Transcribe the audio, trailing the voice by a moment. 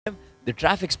The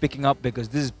traffic's picking up because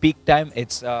this is peak time.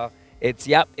 It's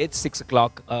 6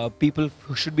 o'clock. People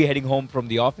who should be heading home from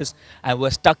the office, and we're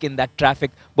stuck in that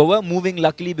traffic. But we're moving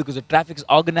luckily because the traffic's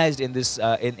organized in this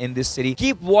city.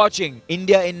 Keep watching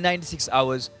India in 96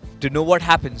 hours to know what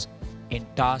happens in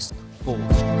Task 4.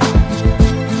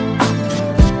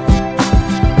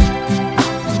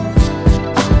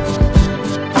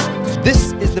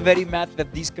 This is the very mat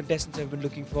that these contestants have been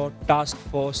looking for. Task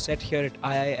 4 set here at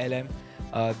IILM,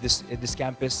 this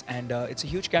campus, and it's a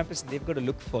huge campus, and they've got to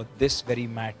look for this very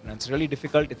mat. And it's really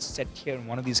difficult. It's set here in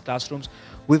one of these classrooms.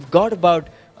 We've got about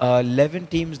 11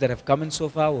 teams that have come in so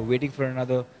far. We're waiting for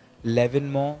another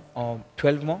 11 more, or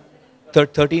 12 more,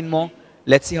 13 more.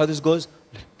 Let's see how this goes.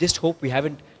 Let's just hope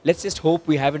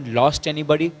we haven't lost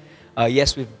anybody.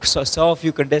 Yes, we saw a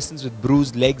few contestants with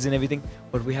bruised legs and everything,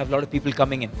 but we have a lot of people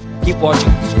coming in. Keep watching.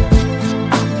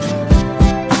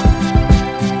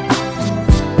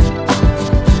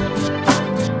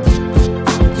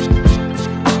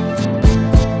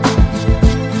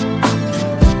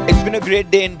 It's been a great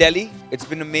day in Delhi. It's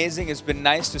been amazing. It's been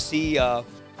nice to see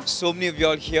so many of you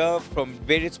all here from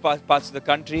various parts of the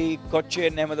country: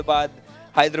 Cochin, Ahmedabad,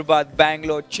 Hyderabad,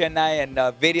 Bangalore, Chennai, and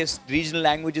various regional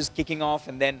languages kicking off,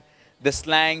 and then the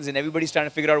slangs, and everybody's trying to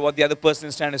figure out what the other person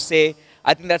is trying to say.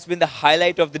 I think that's been the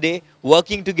highlight of the day,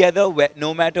 working together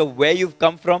no matter where you've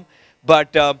come from.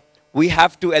 But we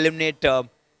have to eliminate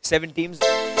 7 teams.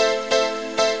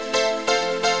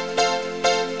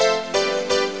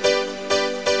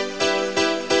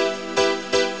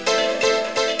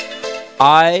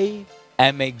 I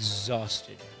am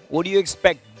exhausted. What do you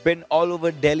expect? Been all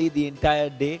over Delhi the entire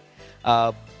day.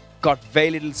 Got very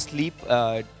little sleep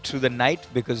through the night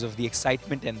because of the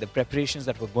excitement and the preparations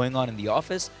that were going on in the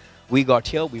office. We got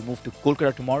here, we moved to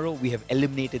Kolkata tomorrow. We have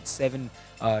eliminated 7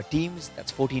 teams,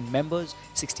 that's 14 members.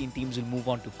 16 teams will move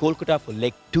on to Kolkata for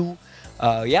leg 2.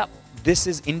 Yeah, this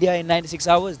is India in 96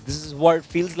 hours. This is what it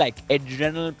feels like.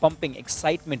 Adrenaline pumping,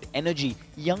 excitement, energy,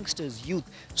 youngsters, youth.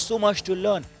 So much to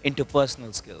learn.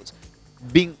 Interpersonal skills.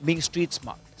 Being street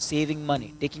smart, saving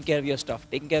money, taking care of your stuff,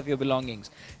 taking care of your belongings,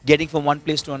 getting from one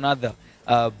place to another,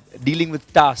 dealing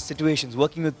with tasks, situations,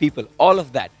 working with people, all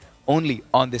of that only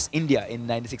on this India in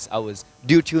 96 hours.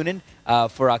 Do tune in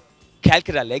for our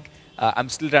Calcutta leg. I'm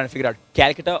still trying to figure out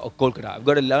Calcutta or Kolkata. I've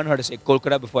got to learn how to say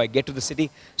Kolkata before I get to the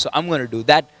city, so I'm going to do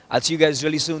that. I'll see you guys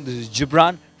really soon. This is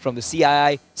Gibran from the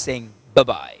CII saying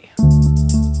bye-bye.